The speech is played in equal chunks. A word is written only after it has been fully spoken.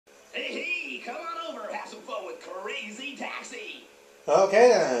Hey, come on over, have some fun with Crazy Taxi. Okay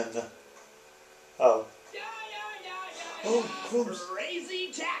then. Oh. Oh, crumbs.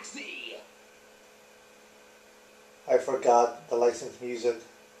 Crazy Taxi. I forgot the licensed music.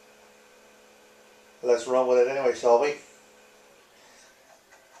 Let's run with it anyway, shall we?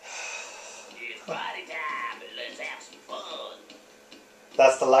 It's party time. Let's have some fun.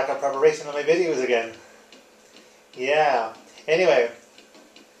 That's the lack of preparation on my videos again. Yeah. Anyway,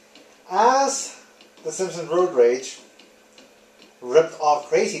 as The Simpsons Road Rage ripped off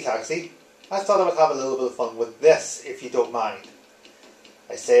Crazy Taxi, I thought I would have a little bit of fun with this, if you don't mind.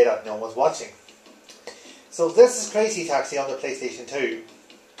 I say that no one's watching. So this is Crazy Taxi on the PlayStation 2.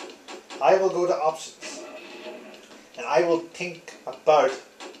 I will go to options and I will think about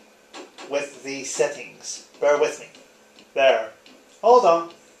with the settings. Bear with me. There. Hold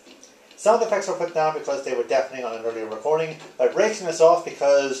on. Sound effects were put down because they were deafening on an earlier recording. Vibration is off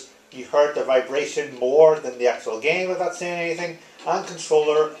because you heard the vibration more than the actual game without saying anything. And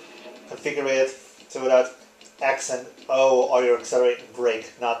controller configure it so that X and O are your accelerate and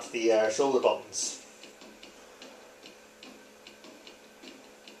brake, not the shoulder buttons.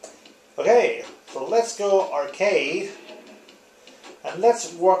 Okay, so let's go arcade and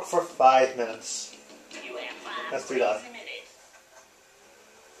let's work for 5 minutes. Let's do that.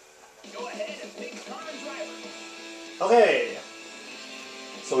 Go ahead and pick car and driver. Okay,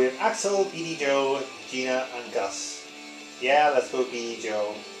 so we have Axel, BD Joe, Gina and Gus. Yeah, let's go BD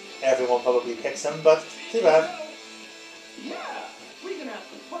Joe. Everyone probably picks him, but too bad. Yeah, we can have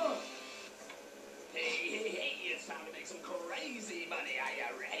some fun. Hey, it's time to make some crazy money. Are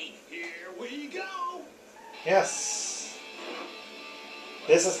you ready? Here we go. Yes.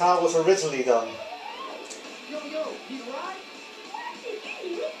 This is how it was originally done. Yo, he's right.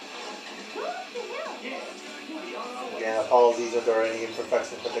 Again, apologies if there are any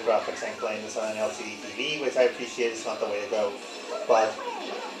imperfections with the graphics. I'm playing this on an LCD TV, which I appreciate. It's not the way to go. But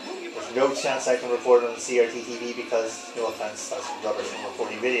there's no chance I can record on a CRT TV because, no offense, that's rubbish in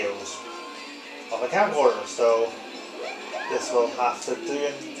recording videos of a camcorder. So this will have to do,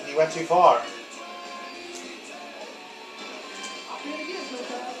 and he went too far.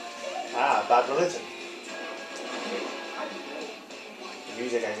 Ah, Bad Religion. The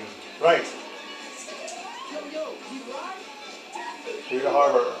music, I mean. Right. Through the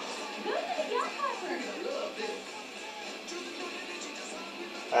harbor.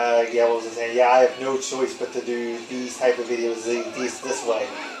 Yeah, what was I saying? Yeah, I have no choice but to do these type of videos this way.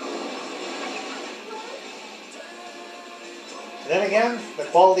 Then again, the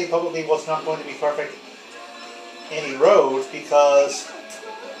quality probably was not going to be perfect any road because,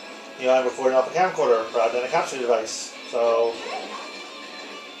 you know, I'm recording off a camcorder rather than a capture device. So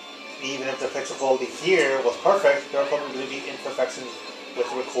even if the picture quality here was perfect, there are probably going to be imperfections with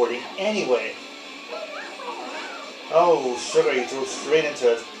the recording anyway. Oh, sugar, you drove straight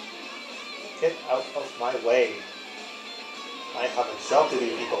into it. Get out of my way. I have a job to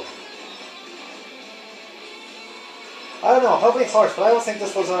do, people. I don't know, probably harsh, but I don't think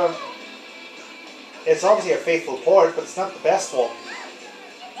this was a... It's obviously a faithful port, but it's not the best one.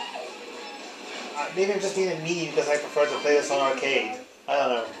 Maybe I'm just being mean because I prefer to play this on arcade. I don't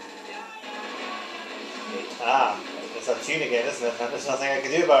know. Ah, it's a tune again, isn't it? And there's nothing I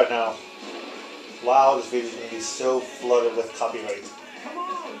can do about it now. Wow, this video is going to be so flooded with copyright. Come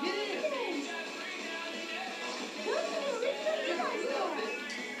on, get in.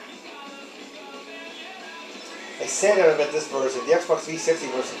 I say that about this version. The Xbox 360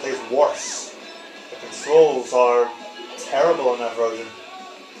 version plays worse. The controls are terrible on that version.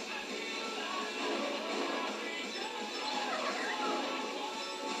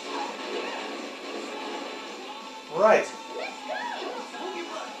 Right.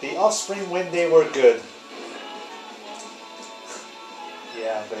 The Offspring when they were good.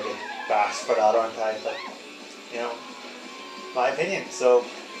 Yeah, I'm going to get bashed for that, aren't I? But, you know, my opinion. So,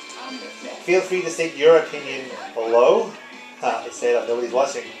 feel free to state your opinion below. I say that nobody's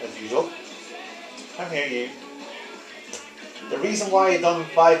watching, as usual. I'm here, you. The reason why I've done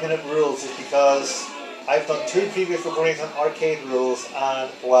 5-minute rules is because I've done 2 previous recordings on arcade rules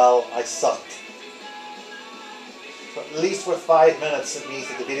and, well, I sucked. But at least with 5 minutes, it means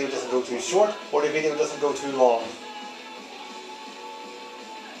that the video doesn't go too short or the video doesn't go too long.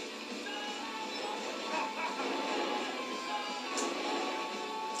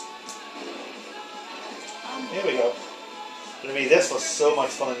 Here we go. I mean, this was so much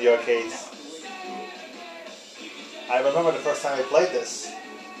fun in the arcades. I remember the first time I played this.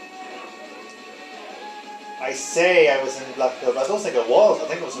 I say I was in Blackfield, but I don't think it was. I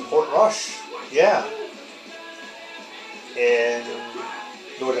think it was in Port Rush. Yeah. In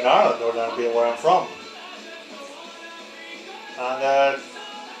Northern Ireland being where I'm from. And I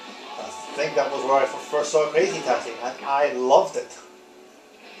think that was where I first saw Crazy Taxi, and I loved it.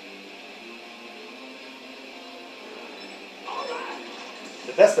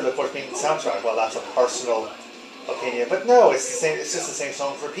 The best bit, of course, being the soundtrack. Well, that's a personal opinion, but no, it's the same. It's just the same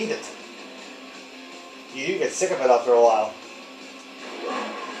song repeated. You do get sick of it after a while.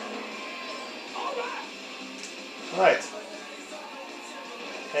 Right.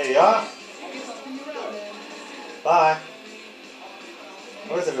 There you are. Bye.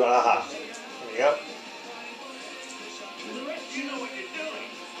 Where's everyone? Aha. There you go. You know what you're doing.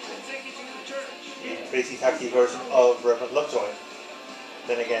 Take it to the church. The Crazy Taxi version of Reverend Lovejoy.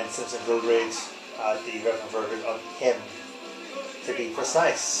 Then again, Simpsons Road Rage had the Reverend version of him, to be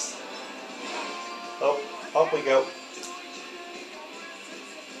precise. Oh, up we go.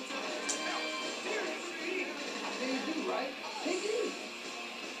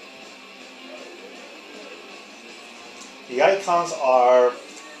 The icons are,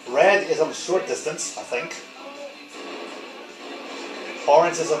 red is of a short distance, I think.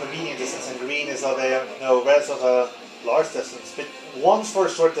 Orange is of a medium distance, and green is of a, no, red is of a large distance. But one's for a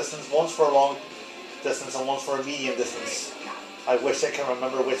short distance, one's for a long distance, and one's for a medium distance. I wish I can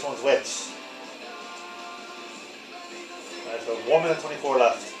remember which one's which. Right, so 1 minute 24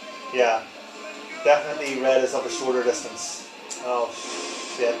 left. Yeah, definitely red is of a shorter distance. Oh,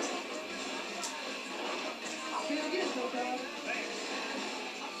 shit.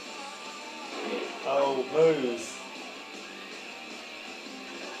 Oh, move.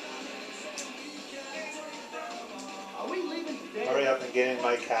 Hurry up and get in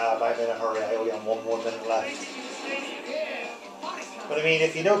my cab. I'm in a hurry. I only have 1 more minute left. But I mean,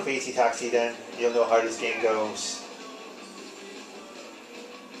 if you know Crazy Taxi, then you'll know how this game goes.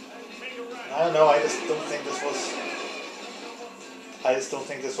 I don't know. I just don't think this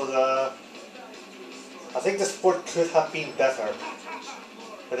was a... I think the sport could have been better.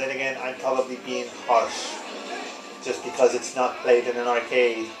 But then again, I'm probably being harsh. Just because it's not played in an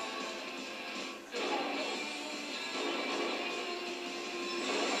arcade.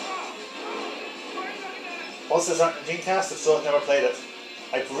 Once this on Dreamcast, I've still never played it.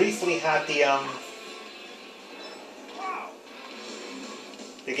 I briefly had the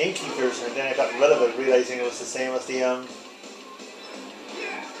GameCube version, and then I got rid of it, realizing it was the same as the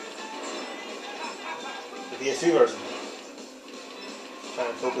PS2 version.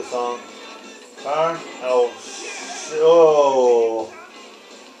 Trying to focus on car. Oh,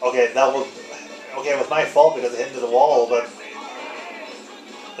 okay, that was okay. It was my fault because it hit into the wall, but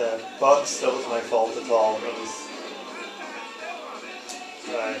the bugs, that was my fault at all. It was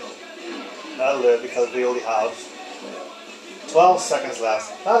right. That'll do because we only have 12 seconds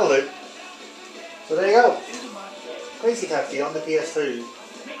left. That'll do. So there you go. Crazy Taxi on the PS2.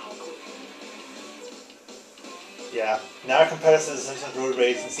 Yeah. Now compare this to the Simpsons Road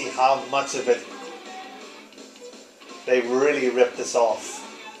Rage and see how much of it they really ripped this off.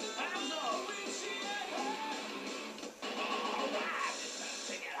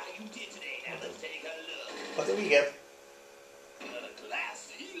 What did we get?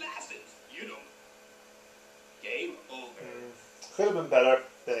 Game over. Could have been better,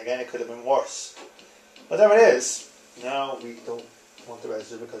 then again it could have been worse. But there it is. No, we don't want to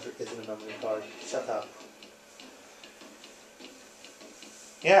register because there isn't a memory card. Shut up.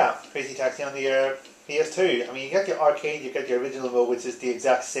 Yeah, Crazy Taxi on the PS2. I mean, you get your arcade, you get your original mode, which is the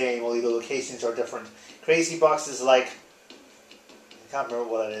exact same, only the locations are different. Crazy Box is like, I can't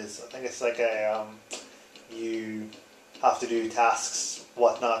remember what it is. I think it's like a, you have to do tasks,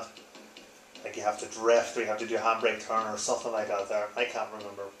 whatnot. Like you have to drift, or you have to do a handbrake turn, or something like that there. I can't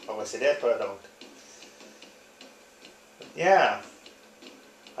remember. I wish I did, but I don't. But yeah.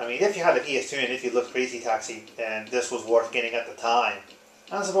 I mean, if you had a PS2 and if you looked Crazy Taxi, then this was worth getting at the time.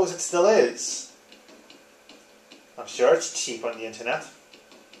 And I suppose it still is. I'm sure it's cheap on the internet.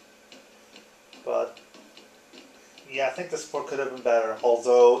 But yeah, I think the support could have been better.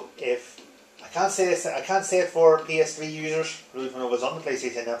 Although, if I can't say it for PS3 users, even though it was on the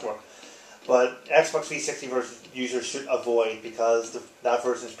PlayStation Network. But Xbox 360 users should avoid, because that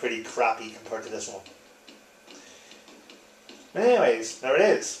version is pretty crappy compared to this one. But anyways, there it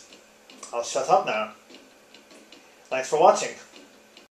is. I'll shut up now. Thanks for watching.